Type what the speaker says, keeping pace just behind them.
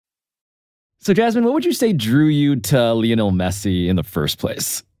So, Jasmine, what would you say drew you to Lionel Messi in the first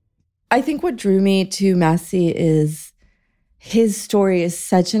place? I think what drew me to Messi is his story is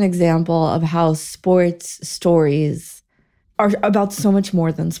such an example of how sports stories are about so much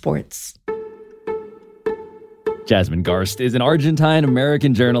more than sports. Jasmine Garst is an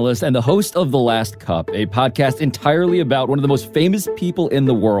Argentine-American journalist and the host of The Last Cup, a podcast entirely about one of the most famous people in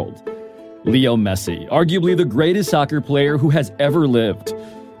the world, Leo Messi, arguably the greatest soccer player who has ever lived.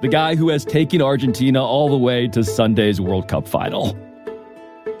 The guy who has taken Argentina all the way to Sunday's World Cup final.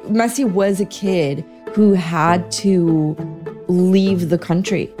 Messi was a kid who had to leave the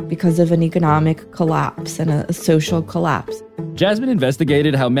country because of an economic collapse and a social collapse. Jasmine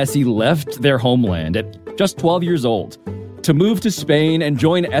investigated how Messi left their homeland at just 12 years old to move to Spain and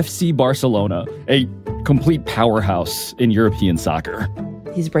join FC Barcelona, a complete powerhouse in European soccer.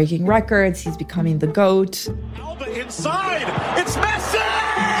 He's breaking records. He's becoming the GOAT. Alba inside. It's Messi!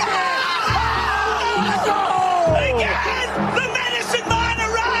 Again! The menacing man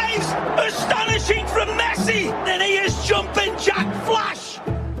arrives! Astonishing from Messi! And he is jumping Jack Flash!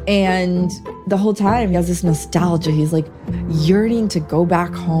 And the whole time he has this nostalgia. He's like yearning to go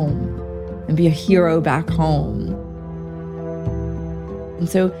back home and be a hero back home. And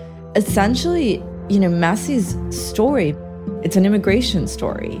so essentially, Messi's story, it's an immigration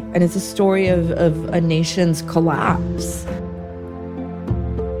story, and it's a story of a nation's collapse.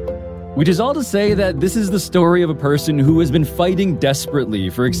 Which is all to say that this is the story of a person who has been fighting desperately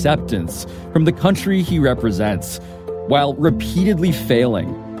for acceptance from the country he represents, while repeatedly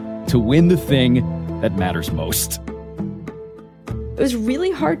failing to win the thing that matters most. It was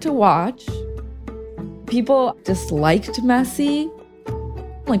really hard to watch. People disliked Messi.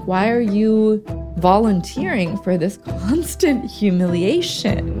 Like, why are you volunteering for this constant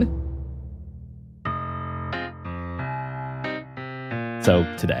humiliation? So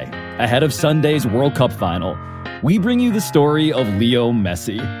today, ahead of Sunday's World Cup final, we bring you the story of Leo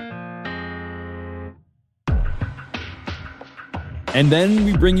Messi. And then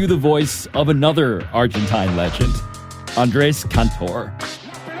we bring you the voice of another Argentine legend, Andres Cantor.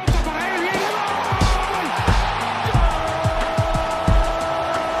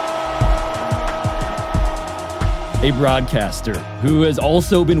 A broadcaster who has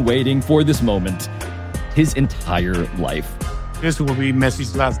also been waiting for this moment his entire life. This will be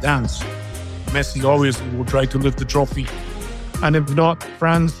Messi's last dance. Messi always will try to lift the trophy. And if not,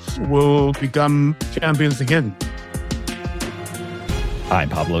 France will become champions again. I'm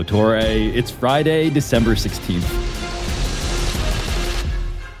Pablo Torre. It's Friday, December 16th.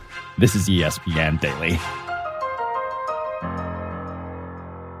 This is ESPN Daily.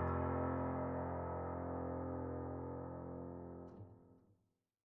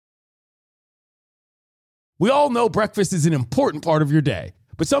 We all know breakfast is an important part of your day,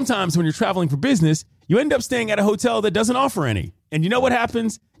 but sometimes when you're traveling for business, you end up staying at a hotel that doesn't offer any. And you know what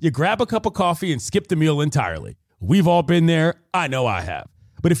happens? You grab a cup of coffee and skip the meal entirely. We've all been there. I know I have.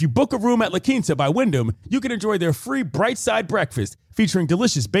 But if you book a room at La Quinta by Wyndham, you can enjoy their free Bright Side breakfast featuring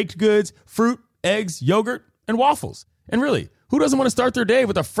delicious baked goods, fruit, eggs, yogurt, and waffles. And really, who doesn't want to start their day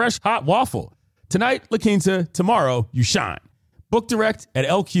with a fresh, hot waffle? Tonight, La Quinta. Tomorrow, you shine. Book direct at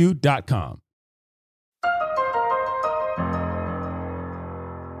lq.com.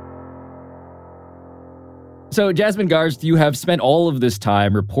 So, Jasmine Garst, you have spent all of this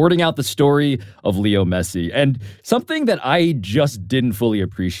time reporting out the story of Leo Messi. And something that I just didn't fully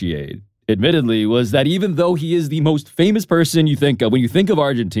appreciate, admittedly, was that even though he is the most famous person you think of when you think of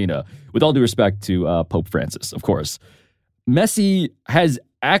Argentina, with all due respect to Pope Francis, of course, Messi has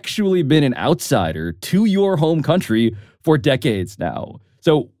actually been an outsider to your home country for decades now.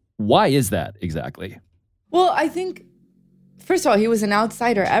 So why is that exactly? Well, I think, first of all, he was an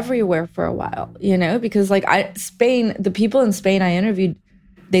outsider everywhere for a while, because Spain, the people in Spain I interviewed,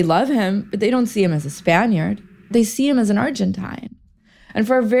 they love him, but they don't see him as a Spaniard. They see him as an Argentine. And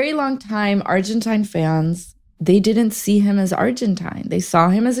for a very long time, Argentine fans, they didn't see him as Argentine. They saw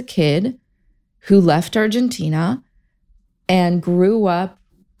him as a kid who left Argentina and grew up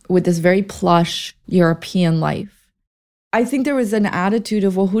with this very plush European life. I think there was an attitude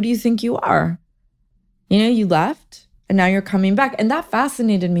of, well, who do you think you are? You left and now you're coming back. And that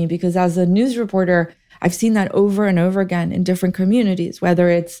fascinated me because as a news reporter, I've seen that over and over again in different communities, whether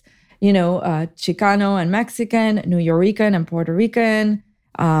it's, Chicano and Mexican, New Yorican and Puerto Rican.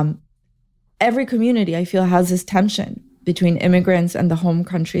 Every community, I feel, has this tension between immigrants and the home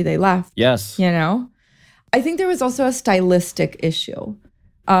country they left. Yes. I think there was also a stylistic issue.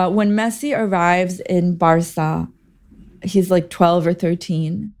 When Messi arrives in Barca, he's like 12 or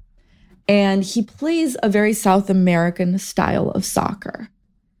 13. And he plays a very South American style of soccer.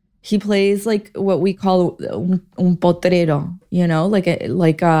 He plays like what we call un potrero, you know, like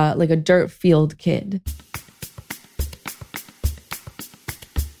a dirt field kid.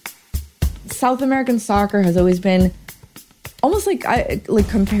 South American soccer has always been almost like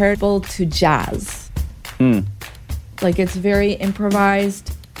comparable to jazz. Like it's very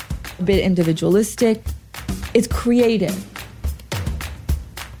improvised, a bit individualistic. It's creative.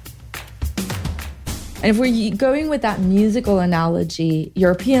 And if we're going with that musical analogy,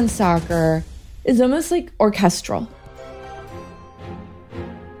 European soccer is almost like orchestral.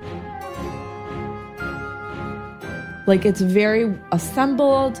 Like it's very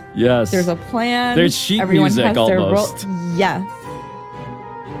assembled. Yes. There's a plan. There's sheet Everyone music has their almost. Yes.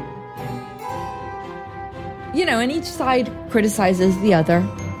 You know, and each side criticizes the other.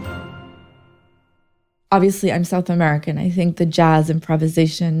 Obviously, I'm South American. I think the jazz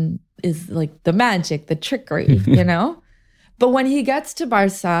improvisation is like the magic, the trickery, you know? But when he gets to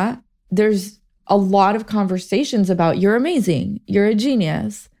Barca, there's a lot of conversations about you're amazing, you're a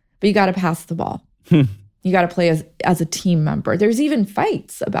genius, but you got to pass the ball. You got to play as a team member. There's even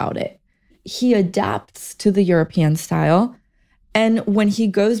fights about it. He adapts to the European style. And when he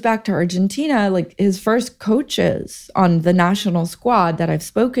goes back to Argentina, like his first coaches on the national squad that I've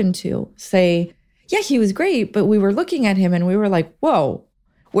spoken to say, yeah, he was great, but we were looking at him and we were like, whoa,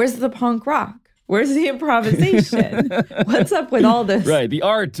 where's the punk rock? Where's the improvisation? What's up with all this? Right, the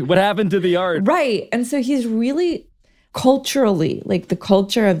art. What happened to the art? Right. And so he's really culturally, like the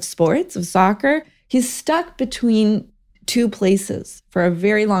culture of sports, of soccer, he's stuck between two places for a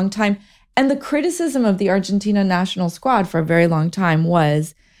very long time. And the criticism of the Argentina national squad for a very long time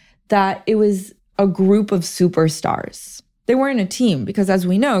was that it was a group of superstars. They weren't a team because, as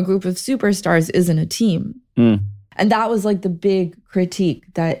we know, a group of superstars isn't a team. And that was like the big critique,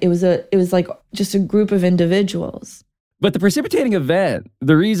 that it was like just a group of individuals. But the precipitating event,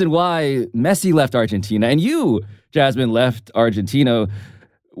 the reason why Messi left Argentina and you, Jasmine, left Argentina,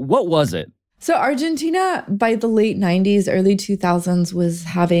 what was it? So Argentina, by the late 90s, early 2000s, was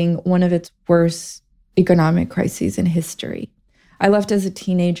having one of its worst economic crises in history. I left as a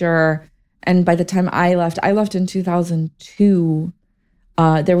teenager, and by the time I left in 2002,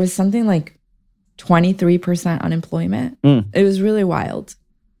 there was something like 23% unemployment. It was really wild.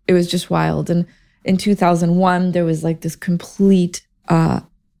 It was just wild. And in 2001, there was like this complete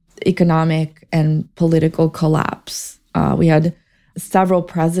economic and political collapse. We had several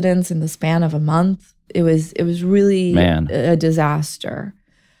presidents in the span of a month. It was really a disaster.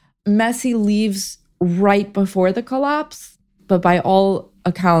 Messi leaves right before the collapse, but by all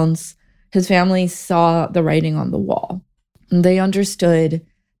accounts, his family saw the writing on the wall. And they understood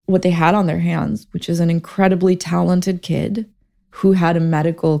what they had on their hands, which is an incredibly talented kid who had a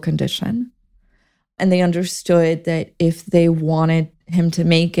medical condition. And they understood that if they wanted him to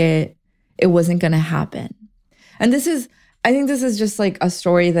make it, it wasn't going to happen. And I think this is just like a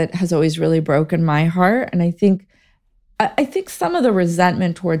story that has always really broken my heart. And I think some of the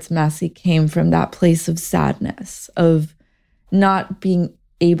resentment towards Messi came from that place of sadness, of not being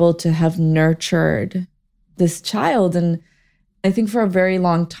able to have nurtured this child. And I think for a very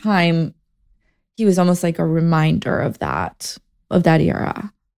long time, he was almost like a reminder of that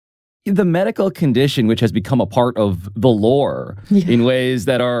era. The medical condition, which has become a part of the lore in ways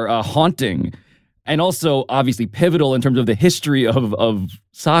that are haunting and also obviously pivotal in terms of the history of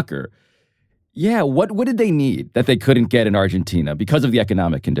soccer. Yeah, what did they need that they couldn't get in Argentina because of the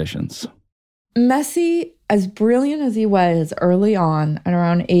economic conditions? Messi, as brilliant as he was early on at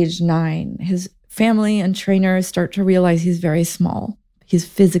around age 9, his family and trainers start to realize he's very small. He's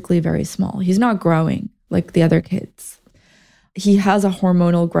physically very small. He's not growing like the other kids. He has a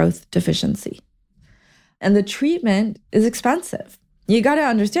hormonal growth deficiency. And the treatment is expensive. You got to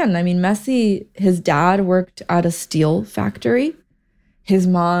understand, I mean, Messi, his dad worked at a steel factory. His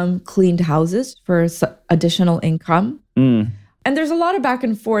mom cleaned houses for additional income. And there's a lot of back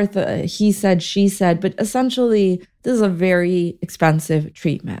and forth, he said, she said, but essentially, this is a very expensive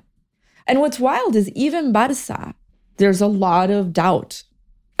treatment. And what's wild is even Barca, there's a lot of doubt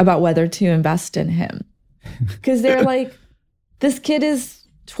about whether to invest in him. Because they're like, this kid is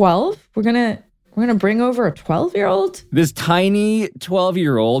 12. We're gonna bring over a 12-year-old? This tiny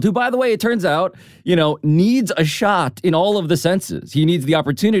 12-year-old, who, by the way, it turns out, needs a shot in all of the senses. He needs the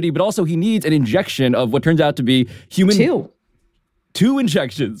opportunity, but also he needs an injection of what turns out to be two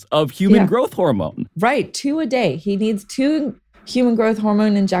injections of human growth hormone. Right, 2 a day. He needs 2 human growth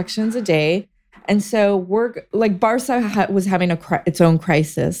hormone injections a day. And so Barca was having its own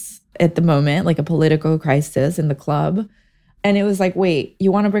crisis at the moment, like a political crisis in the club. And it was like, wait,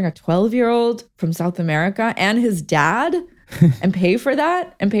 you want to bring a 12-year-old from South America and his dad and pay for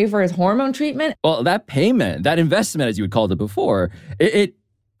that and pay for his hormone treatment. Well, that payment, that investment, as you had called it before, it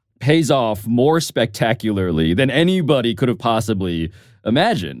pays off more spectacularly than anybody could have possibly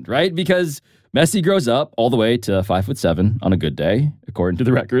imagined, right? Because Messi grows up all the way to 5'7" on a good day, according to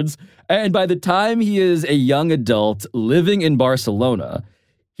the records. And by the time he is a young adult living in Barcelona,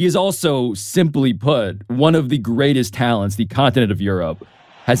 he is also, simply put, one of the greatest talents the continent of Europe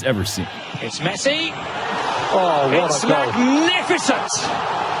has ever seen. It's Messi. Oh, what It's a goal. magnificent.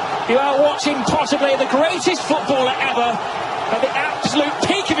 You are watching possibly the greatest footballer ever at the absolute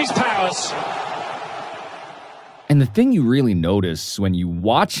peak of his powers. And the thing you really notice when you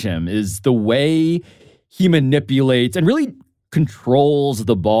watch him is the way he manipulates and really controls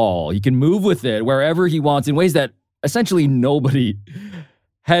the ball. He can move with it wherever he wants in ways that essentially nobody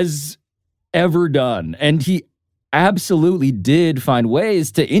has ever done. And he absolutely did find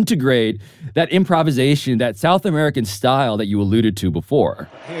ways to integrate that improvisation, that South American style that you alluded to before.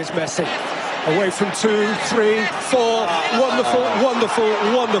 Here's Messi. Away from 2, 3, 4. Wonderful, wonderful,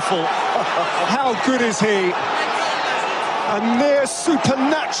 wonderful. How good is he? A near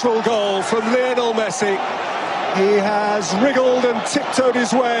supernatural goal from Lionel Messi. He has wriggled and tiptoed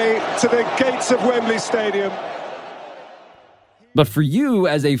his way to the gates of Wembley Stadium. But for you,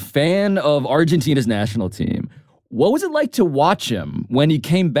 as a fan of Argentina's national team, what was it like to watch him when he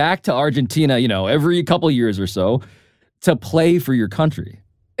came back to Argentina, every couple years or so to play for your country?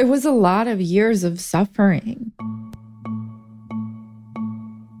 It was a lot of years of suffering.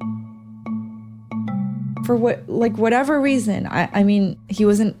 For whatever reason, I mean, he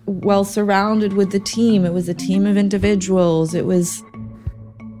wasn't well surrounded with the team. It was a team of individuals. It was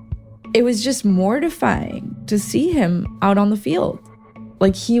just mortifying to see him out on the field.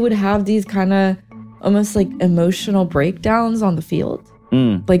 Like, he would have these kind of almost like emotional breakdowns on the field.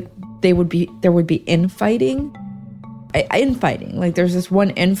 Like there would be infighting. Like, there's this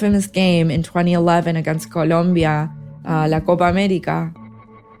one infamous game in 2011 against Colombia, La Copa America,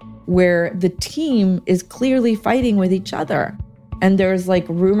 where the team is clearly fighting with each other. And there's like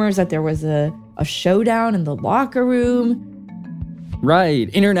rumors that there was a showdown in the locker room. Right.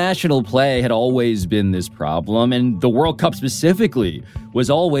 International play had always been this problem, and the World Cup specifically was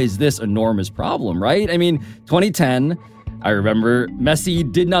always this enormous problem, right? I mean, 2010, I remember Messi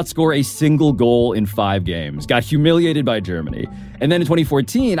did not score a single goal in 5 games, got humiliated by Germany. And then in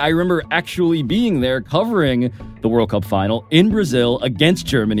 2014, I remember actually being there covering the World Cup final in Brazil against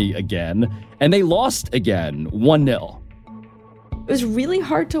Germany again, and they lost again, 1-0. It was really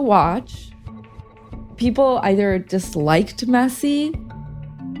hard to watch. People either disliked Messi,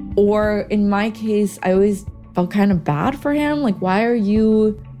 or in my case, I always felt kind of bad for him. Like, why are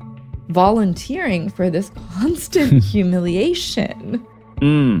you volunteering for this constant humiliation?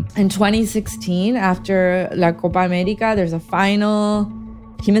 In 2016, after La Copa America, there's a final.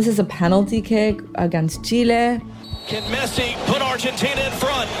 He misses a penalty kick against Chile. Can Messi put Argentina in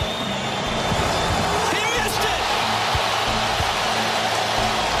front? He missed it!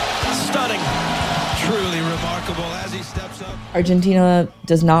 Stunning. Truly remarkable as he steps up. Argentina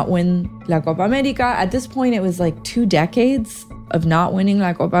does not win La Copa America. At this point, it was like 2 decades of not winning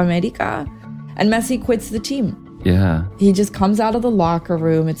La Copa America. And Messi quits the team. Yeah. He just comes out of the locker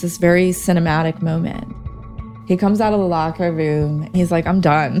room. It's this very cinematic moment. He comes out of the locker room. He's like, I'm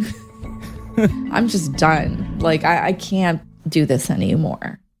done. I'm just done. Like, I can't do this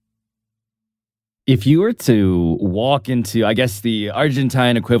anymore. If you were to walk into, I guess, the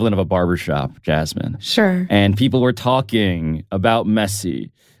Argentine equivalent of a barbershop, Jasmine. Sure. And people were talking about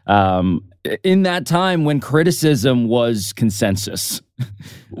Messi in that time when criticism was consensus.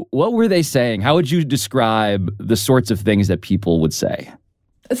 What were they saying? How would you describe the sorts of things that people would say?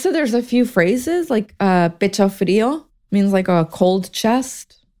 So there's a few phrases, like pecho frío means like a cold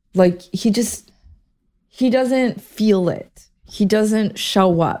chest. Like, he doesn't feel it. He doesn't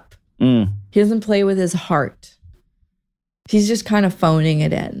show up. He doesn't play with his heart. He's just kind of phoning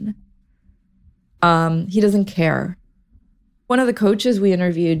it in. He doesn't care. One of the coaches we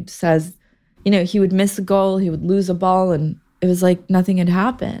interviewed says, he would miss a goal, he would lose a ball, and it was like nothing had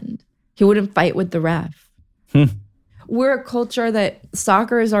happened. He wouldn't fight with the ref. We're a culture that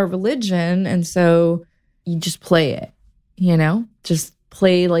soccer is our religion, and so you just play it, Just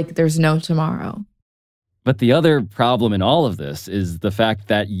play like there's no tomorrow. But the other problem in all of this is the fact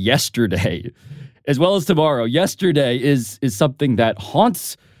that yesterday, as well as tomorrow, yesterday is something that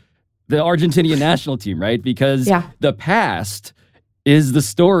haunts the Argentinian national team, right? Because the past is the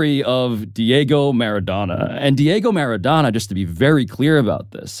story of Diego Maradona. And Diego Maradona, just to be very clear about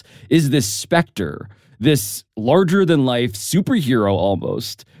this, is this specter, this larger-than-life superhero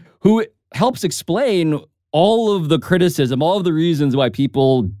almost, who helps explain all of the criticism, all of the reasons why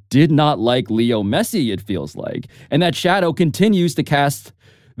people did not like Leo Messi, it feels like. And that shadow continues to cast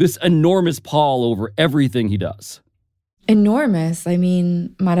this enormous pall over everything he does. Enormous. I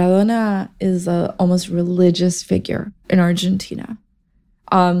mean, Maradona is a almost religious figure in Argentina.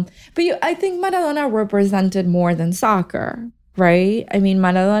 I think Maradona represented more than soccer, right? I mean,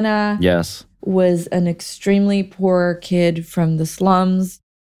 Maradona was an extremely poor kid from the slums.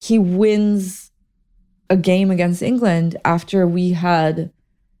 He wins a game against England after we had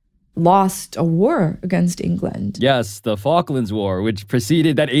lost a war against England. Yes, the Falklands War, which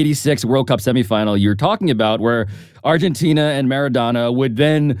preceded that 86 World Cup semifinal you're talking about, where Argentina and Maradona would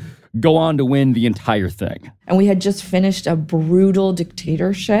then go on to win the entire thing. And we had just finished a brutal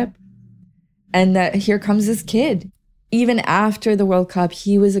dictatorship. And that here comes this kid. Even after the World Cup,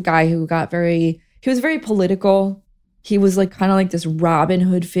 he was a guy who he was very political. He was like kind of like this Robin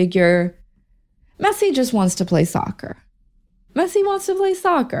Hood figure. Messi just wants to play soccer. Messi wants to play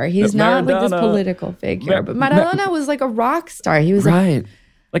soccer. He's not like this political figure. But Maradona was like a rock star. He was like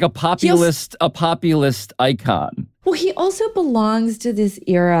a populist icon. Well, he also belongs to this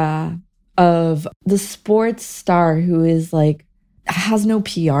era of the sports star who is like, has no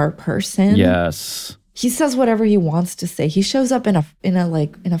PR person. Yes. He says whatever he wants to say. He shows up in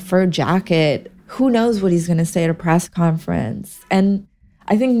a fur jacket. Who knows what he's going to say at a press conference? And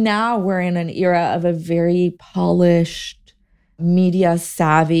I think now we're in an era of a very polished,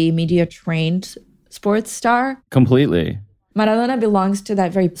 media-savvy, media-trained sports star. Completely. Maradona belongs to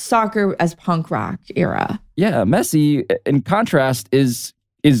that very soccer as punk rock era. Yeah, Messi, in contrast, is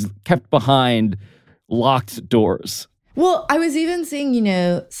kept behind locked doors. Well, I was even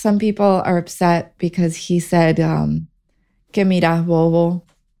seeing, some people are upset because he said, que mira, bobo,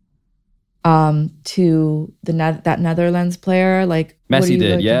 to that Netherlands player. Like, Messi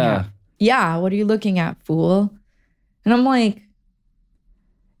did, yeah. At? Yeah, what are you looking at, fool? And I'm like,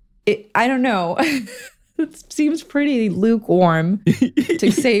 I don't know. It seems pretty lukewarm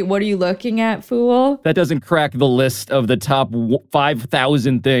to say, what are you looking at, fool? That doesn't crack the list of the top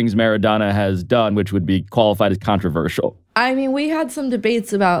 5,000 things Maradona has done, which would be qualified as controversial. I mean, we had some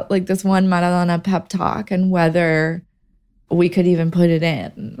debates about like this one Maradona pep talk and whether we could even put it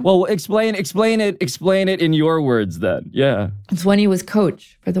in. Well, explain it in your words then. Yeah. It's when he was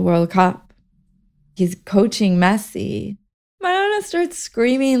coach for the World Cup. He's coaching Messi. Maradona starts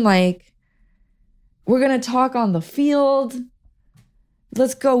screaming like, we're going to talk on the field.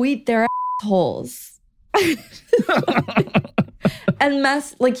 Let's go eat their assholes. And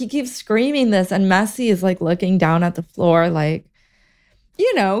he keeps screaming this, and Messi is like looking down at the floor like,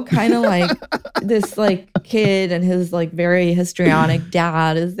 kind of like this like kid, and his like very histrionic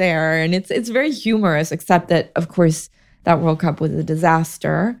dad is there. And it's very humorous, except that, of course, that World Cup was a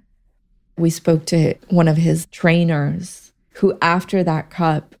disaster. We spoke to one of his trainers who, after that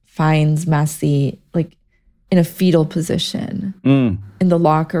cup, finds Messi like in a fetal position in the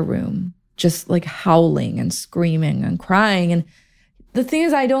locker room, just like howling and screaming and crying. And the thing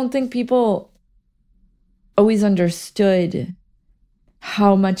is, I don't think people always understood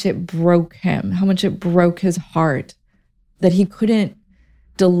how much it broke him, how much it broke his heart that he couldn't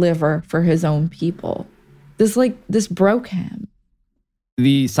deliver for his own people. This broke him.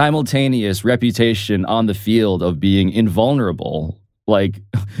 The simultaneous reputation on the field of being invulnerable, like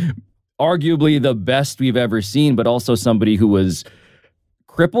arguably the best we've ever seen, but also somebody who was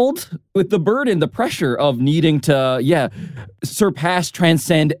crippled with the burden, the pressure of needing to, surpass,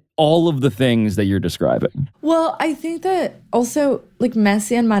 transcend all of the things that you're describing. Well, I think that also like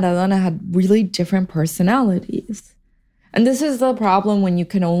Messi and Maradona had really different personalities. And this is the problem when you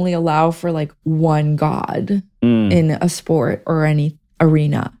can only allow for like one god in a sport or any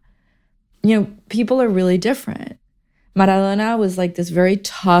arena. People are really different. Maradona was like this very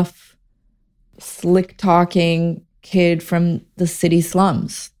tough, slick-talking kid from the city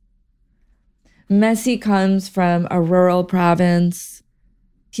slums. Messi comes from a rural province.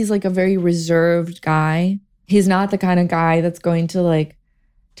 He's like a very reserved guy. He's not the kind of guy that's going to like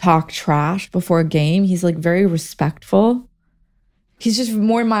talk trash before a game. He's like very respectful. He's just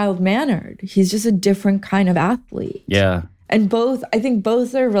more mild-mannered. He's just a different kind of athlete. Yeah. And I think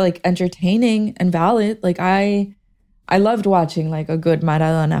both are like entertaining and valid. Like I loved watching like a good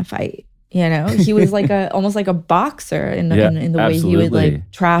Maradona fight. He was like almost like a boxer in the way he would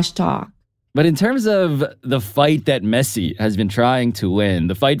like trash talk. But in terms of the fight that Messi has been trying to win,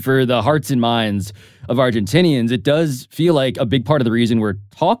 the fight for the hearts and minds of Argentinians, it does feel like a big part of the reason we're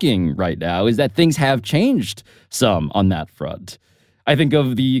talking right now is that things have changed some on that front. I think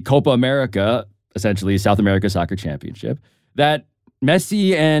of the Copa America, essentially South America Soccer Championship, that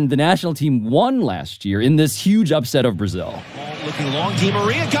Messi and the national team won last year in this huge upset of Brazil. Ball looking long. Di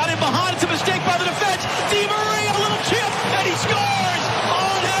Maria got in behind. It's a mistake by the defense. Di Maria, a little chip, and he scores!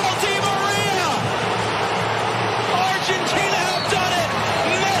 On Angel Di Maria! Argentina have done it!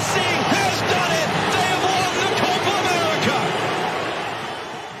 Messi has done it! They have won the Copa America!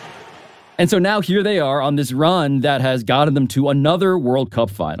 And so now here they are on this run that has gotten them to another World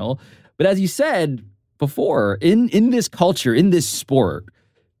Cup final. But as you said before, in this culture, in this sport,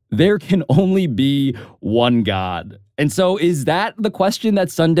 there can only be one God. And so is that the question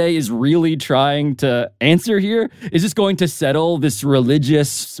that Sunday is really trying to answer here? Is this going to settle this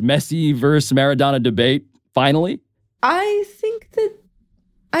religious Messi versus Maradona debate finally? I think that,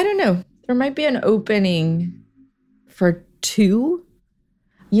 I don't know, there might be an opening for two.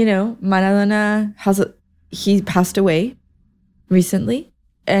 You know, Maradona he passed away recently.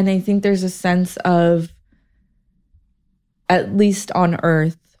 And I think there's a sense of, at least on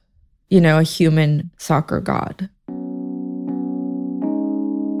earth, you know, a human soccer god.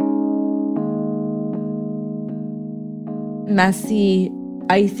 Messi,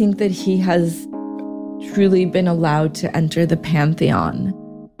 I think that he has truly been allowed to enter the pantheon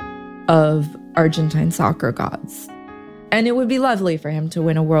of Argentine soccer gods. And it would be lovely for him to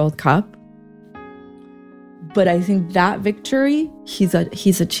win a World Cup. But I think that victory, he's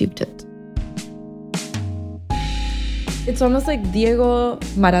achieved it. It's almost like Diego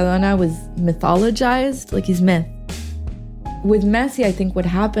Maradona was mythologized, like he's myth. With Messi, I think what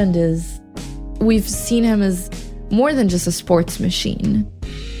happened is we've seen him as more than just a sports machine.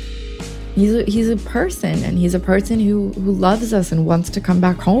 He's a person, and he's a person who loves us and wants to come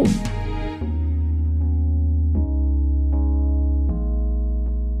back home.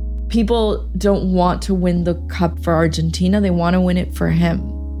 People don't want to win the cup for Argentina. They want to win it for him.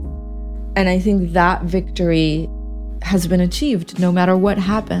 And I think that victory has been achieved no matter what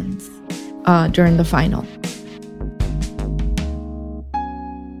happens during the final.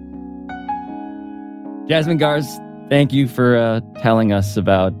 Jasmine Garz, thank you for telling us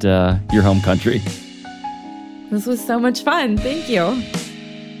about your home country. This was so much fun. Thank you.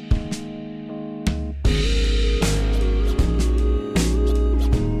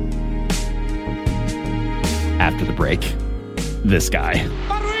 After the break, this guy.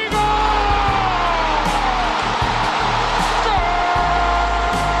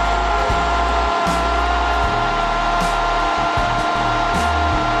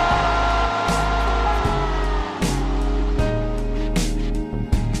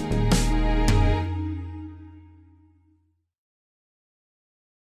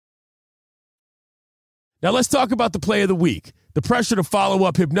 Now let's talk about the play of the week. The pressure to follow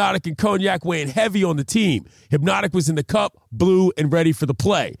up Hypnotic and Cognac weighing heavy on the team. Hypnotic was in the cup, blue, and ready for the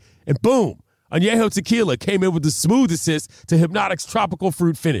play. And boom, Añejo Tequila came in with the smooth assist to Hypnotic's tropical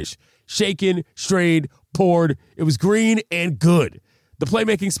fruit finish. Shaken, strained, poured. It was green and good. The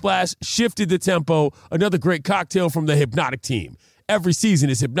playmaking splash shifted the tempo. Another great cocktail from the Hypnotic team. Every season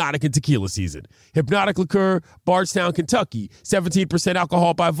is Hypnotic and Tequila season. Hypnotic Liqueur, Bardstown, Kentucky. 17%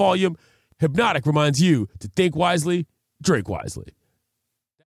 alcohol by volume. Hypnotic reminds you to think wisely, drink wisely.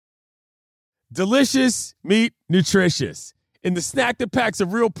 Delicious, meat, nutritious. In the snack that packs a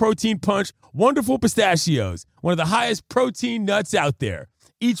real protein punch, Wonderful Pistachios, one of the highest protein nuts out there.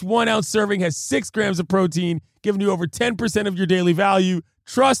 Each 1 ounce serving has 6 grams of protein, giving you over 10% of your daily value.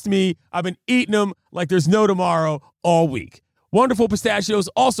 Trust me, I've been eating them like there's no tomorrow all week. Wonderful Pistachios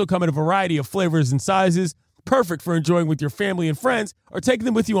also come in a variety of flavors and sizes, perfect for enjoying with your family and friends or taking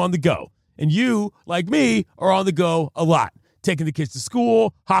them with you on the go. And you, like me, are on the go a lot. Taking the kids to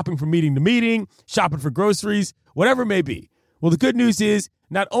school, hopping from meeting to meeting, shopping for groceries, whatever it may be. Well, the good news is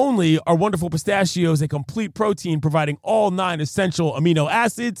not only are Wonderful Pistachios a complete protein providing all 9 essential amino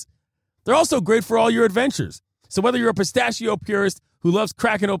acids, they're also great for all your adventures. So whether you're a pistachio purist who loves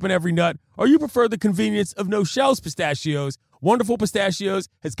cracking open every nut or you prefer the convenience of no-shells pistachios, Wonderful Pistachios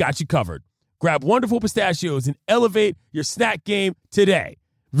has got you covered. Grab Wonderful Pistachios and elevate your snack game today.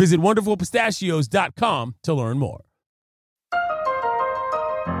 Visit WonderfulPistachios.com to learn more.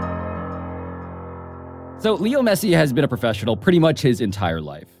 So Leo Messi has been a professional pretty much his entire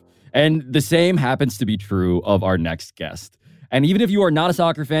life. And the same happens to be true of our next guest. And even if you are not a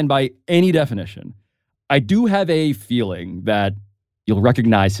soccer fan by any definition, I do have a feeling that you'll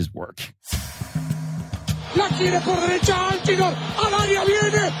recognize his work. La quiere por derecha, Altinger, al área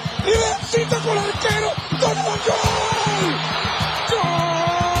viene, Cita con el arquero, Donovan, gol! ¡Gol!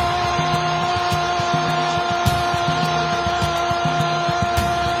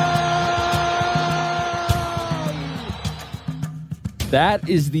 That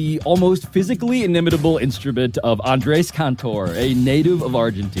is the almost physically inimitable instrument of Andrés Cantor, a native of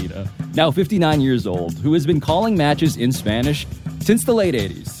Argentina, now 59 years old, who has been calling matches in Spanish since the late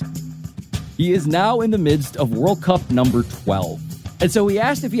 80s. He is now in the midst of World Cup number 12. And so we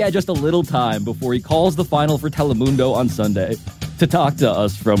asked if he had just a little time before he calls the final for Telemundo on Sunday to talk to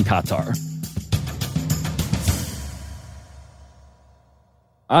us from Qatar.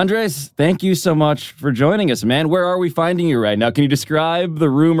 Andrés, thank you so much for joining us, man. Where are we finding you right now? Can you describe the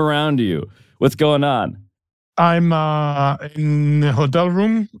room around you? What's going on? I'm in a hotel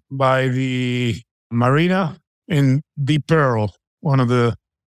room by the marina in Deep Pearl, one of the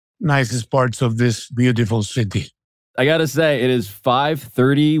nicest parts of this beautiful city. I gotta say, it is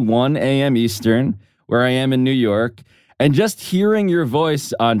 5:31 a.m. Eastern, where I am in New York. And just hearing your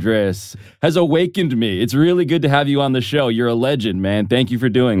voice, Andrés, has awakened me. It's really good to have you on the show. You're a legend, man. Thank you for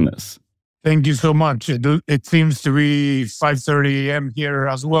doing this. Thank you so much. It seems to be 5:30 a.m. here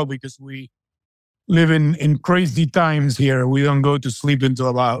as well because we live in crazy times here. We don't go to sleep until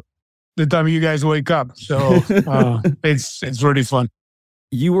about the time you guys wake up. So it's really fun.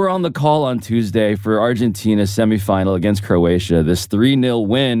 You were on the call on Tuesday for Argentina's semifinal against Croatia, this 3-0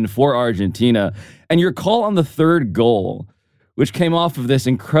 win for Argentina, and your call on the third goal, which came off of this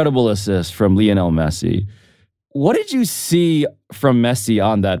incredible assist from Lionel Messi. What did you see from Messi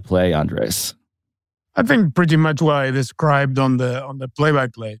on that play, Andrés? I think pretty much what I described on the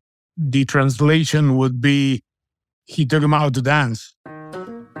play-by-play. The translation would be, he took him out to dance.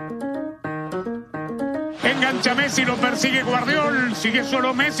 Engancha Messi, lo persigue Guardiol, sigue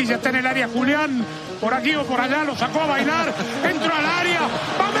solo Messi, ya está en el área Julián, por aquí o por allá, lo sacó a bailar, entró al área,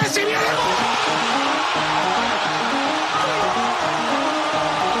 va Messi, viene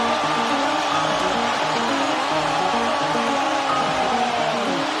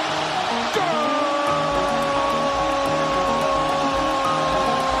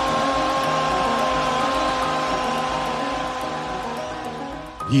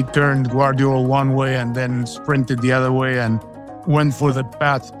He turned Guardiola one way and then sprinted the other way and went for the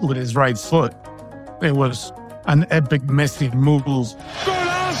pass with his right foot. It was an epic Messi move.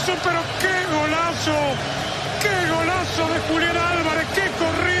 Golazo, pero qué golazo. Qué golazo de Julián Álvarez. Qué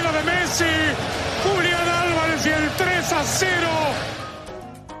corrida de Messi. Julián Álvarez y el 3-0.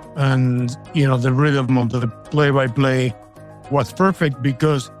 And, the rhythm of the play-by-play was perfect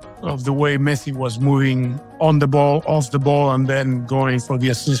because of the way Messi was moving on the ball, off the ball, and then going for the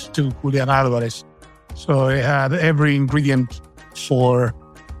assist to Julián Álvarez. So it had every ingredient for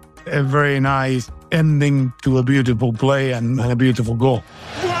a very nice ending to a beautiful play and a beautiful goal.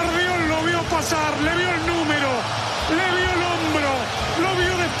 Guardiol lo vio pasar, le vio el número, le vio el hombro, lo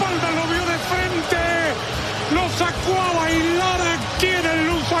vio de espalda, lo vio de frente, lo sacó a bailar aquí en el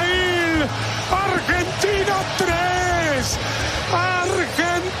Lusail. Argentina 3,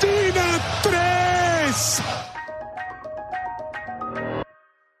 Argentina 3.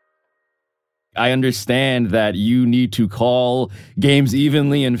 I understand that you need to call games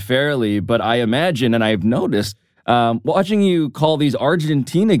evenly and fairly, but I imagine, and I've noticed, watching you call these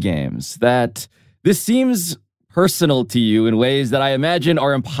Argentina games, that this seems personal to you in ways that I imagine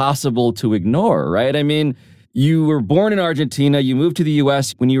are impossible to ignore, right? I mean, you were born in Argentina, you moved to the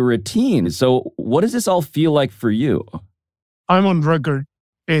U.S. when you were a teen. So what does this all feel like for you? I'm on record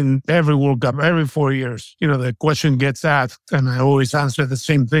in every World Cup, every 4 years. The question gets asked, and I always answer the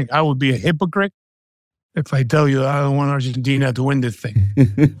same thing. I would be a hypocrite if I tell you I don't want Argentina to win this thing.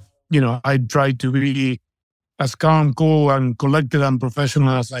 I try to be as calm, cool, and collected and professional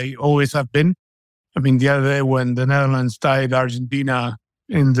as I always have been. I mean, the other day when the Netherlands tied Argentina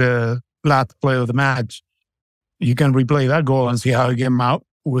in the last play of the match, you can replay that goal and see how it came out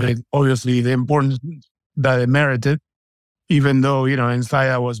with obviously the importance that it merited. Even though, inside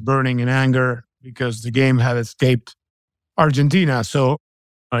I was burning in anger because the game had escaped Argentina. So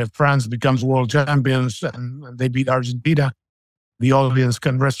if France becomes world champions and they beat Argentina, the audience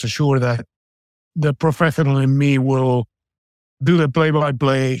can rest assured that the professional in me will do the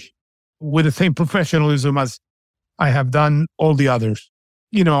play-by-play with the same professionalism as I have done all the others.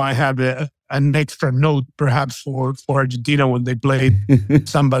 I have an extra note perhaps for Argentina when they played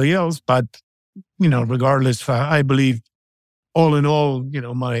somebody else. But, regardless, I believe all in all,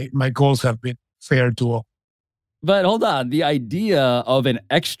 my goals have been fair to all. But hold on, the idea of an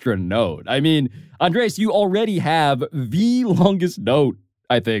extra note. I mean, Andrés, you already have the longest note,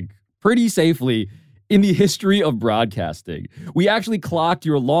 I think, pretty safely in the history of broadcasting. We actually clocked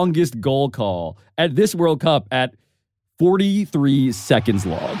your longest goal call at this World Cup at 43 seconds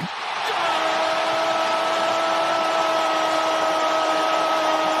long.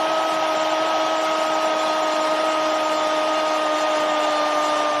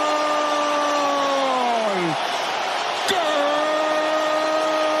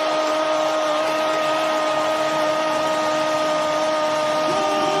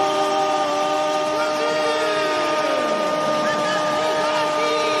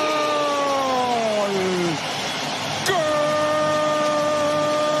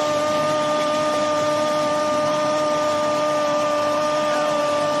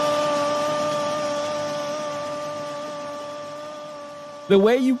 the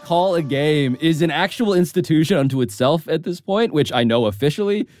way you call a game is an actual institution unto itself at this point, which I know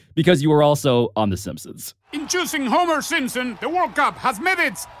officially because you were also on The Simpsons. In choosing Homer Simpson, the World Cup has made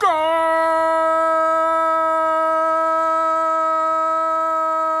its goal!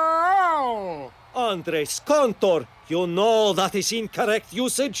 Andres Cantor, you know that is incorrect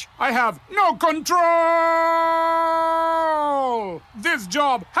usage. I have no control! This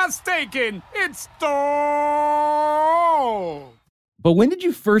job has taken its toll! But when did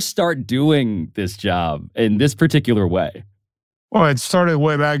you first start doing this job in this particular way? Well, it started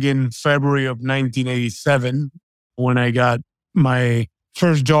way back in February of 1987 when I got my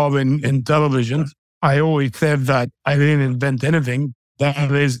first job in television. I always said that I didn't invent anything.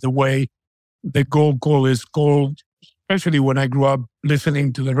 That is the way the goal call is called, especially when I grew up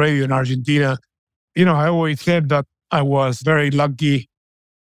listening to the radio in Argentina. You know, I always said that I was very lucky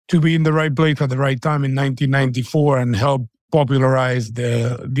to be in the right place at the right time in 1994 and help popularize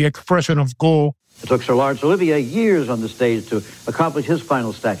the expression of goal. It took Sir Lawrence Olivier years on the stage to accomplish his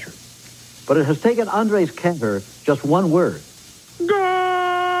final stature. But it has taken Andres Cantor just one word. Goal!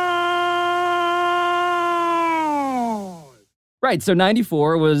 Right, so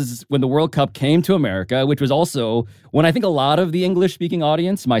 94 was when the World Cup came to America, which was also when I think a lot of the English-speaking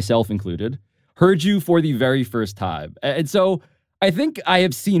audience, myself included, heard you for the very first time. And so I think I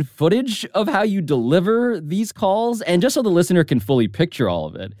have seen footage of how you deliver these calls, and just so the listener can fully picture all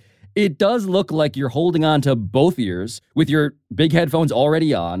of it, it does look like you're holding on to both ears with your big headphones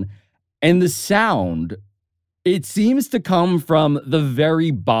already on, and the sound, it seems to come from the very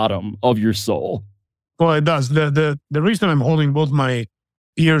bottom of your soul. Well, it does. The reason I'm holding both my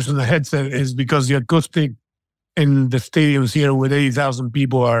ears and the headset is because the acoustic in the stadiums here with 80,000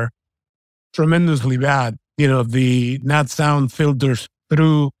 people are tremendously bad. You know, the NAT sound filters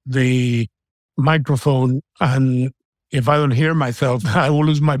through the microphone, and if I don't hear myself, I will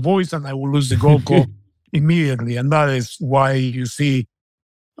lose my voice and I will lose the goal call immediately. And that is why you see,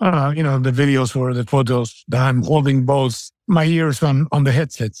 the videos or the photos that I'm holding both my ears on the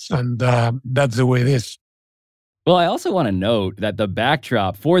headsets, and that's the way it is. Well, I also want to note that the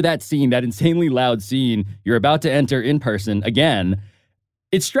backdrop for that scene, that insanely loud scene you're about to enter in person again,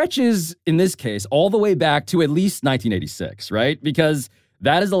 it stretches, in this case, all the way back to at least 1986, right? Because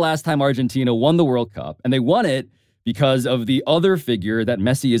that is the last time Argentina won the World Cup, and they won it because of the other figure that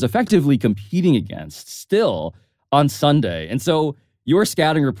Messi is effectively competing against still on Sunday. And so your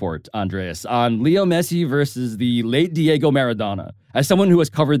scouting report, Andres, on Leo Messi versus the late Diego Maradona, as someone who has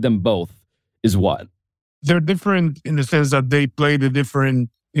covered them both, is what? They're different in the sense that they played in different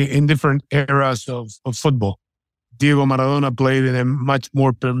eras of football. Diego Maradona played in a much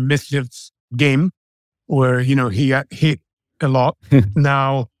more permissive game where, he got hit a lot.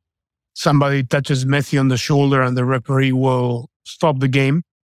 Now, somebody touches Messi on the shoulder and the referee will stop the game.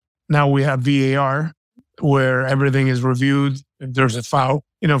 Now we have VAR where everything is reviewed. If there's a foul,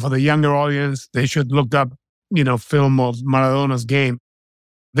 for the younger audience, they should look up, film of Maradona's game.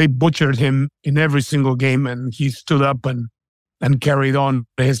 They butchered him in every single game, and he stood up and carried on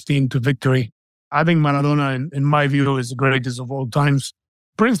his team to victory. I think Maradona, in my view, is the greatest of all times,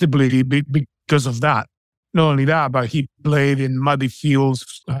 principally because of that. Not only that, but he played in muddy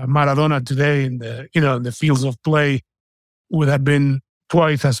fields. Maradona today in the fields of play would have been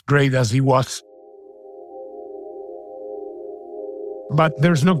twice as great as he was. But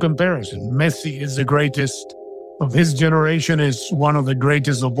there's no comparison. Messi is the greatest of his generation, is one of the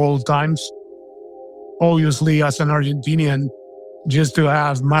greatest of all times. Obviously, as an Argentinian, just to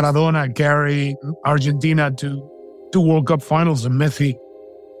have Maradona carry Argentina to 2 World Cup finals and Messi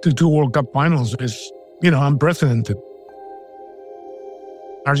to 2 World Cup finals is, unprecedented.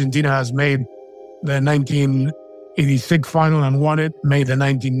 Argentina has made the 1986 final and won it, made the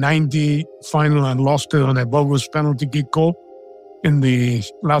 1990 final and lost it on a bogus penalty kick goal in the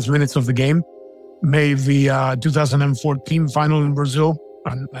last minutes of the game, made the 2014 final in Brazil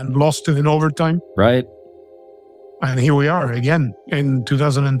and lost it in overtime. Right. And here we are again in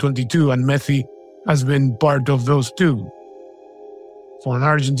 2022, and Messi has been part of those two. For an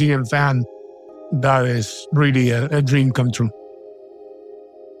Argentinian fan, that is really a dream come true.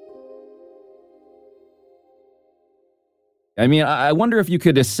 I mean, I wonder if you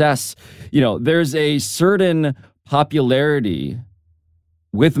could assess, there's a certain popularity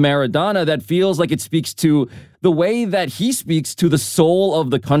with Maradona that feels like it speaks to the way that he speaks to the soul of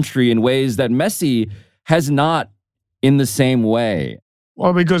the country in ways that Messi has not in the same way.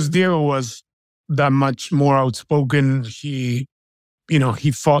 Well, because Diego was that much more outspoken. He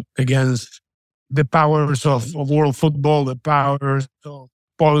fought against the powers of world football, the powers of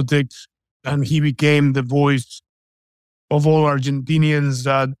politics, and he became the voice of all Argentinians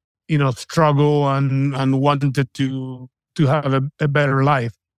that, struggle and wanted to have a better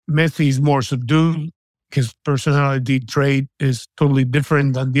life. Messi is more subdued. His personality trait is totally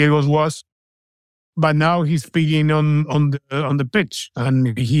different than Diego's was. But now he's speaking on the pitch,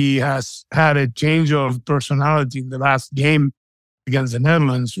 and he has had a change of personality in the last game against the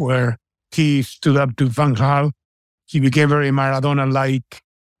Netherlands, where he stood up to Van Gaal. He became very Maradona-like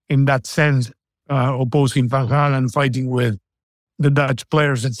in that sense, opposing Van Gaal and fighting with the Dutch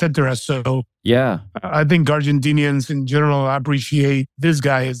players, etc. So yeah, I think Argentinians in general appreciate this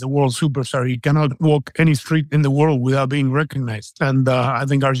guy as the world superstar. He cannot walk any street in the world without being recognized. And I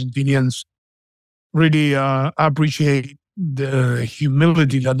think Argentinians really appreciate the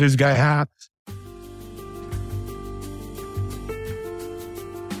humility that this guy had.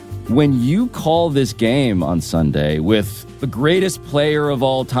 When you call this game on Sunday with the greatest player of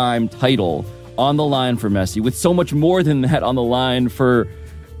all time title on the line for Messi, with so much more than that on the line for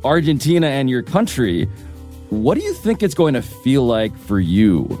Argentina and your country, what do you think it's going to feel like for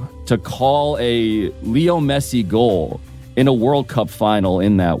you to call a Leo Messi goal in a World Cup final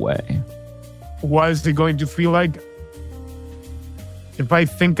in that way? What is it going to feel like? If I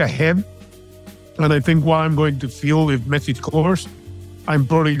think ahead, and I think what I'm going to feel if Messi scores, I'm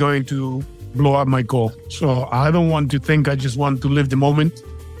probably going to blow up my goal. So I don't want to think, I just want to live the moment.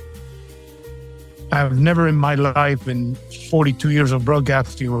 I've never in my life, in 42 years of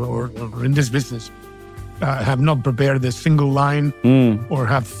broadcasting or in this business, have not prepared a single line or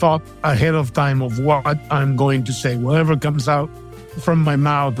have thought ahead of time of what I'm going to say. Whatever comes out from my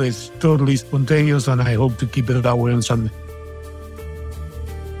mouth is totally spontaneous, and I hope to keep it that way on Sunday.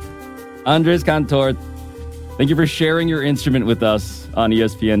 Andres Cantor, thank you for sharing your instrument with us on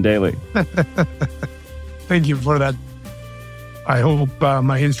ESPN Daily. Thank you for that. I hope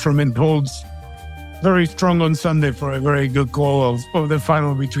my instrument holds very strong on Sunday for a very good goal of the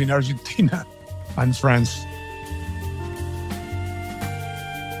final between Argentina and France.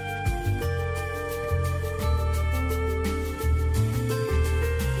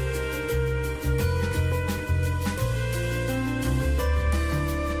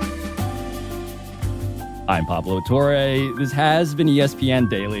 I'm Pablo Torre. This has been ESPN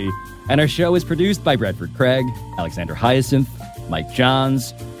Daily, and our show is produced by Bradford Craig, Alexander Hyacinth, Mike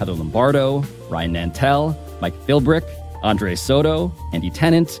Johns, Heather Lombardo, Ryan Nantel, Mike Philbrick, Andre Soto, Andy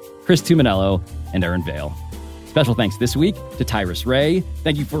Tennant, Chris Tuminello, and Aaron Vale. Special thanks this week to Tyrus Ray.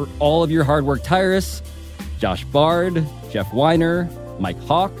 Thank you for all of your hard work, Tyrus. Josh Bard, Jeff Weiner, Mike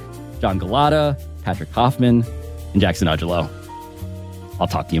Hawk, John Galata, Patrick Hoffman, and Jackson Ugelo. I'll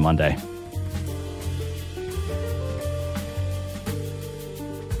talk to you Monday.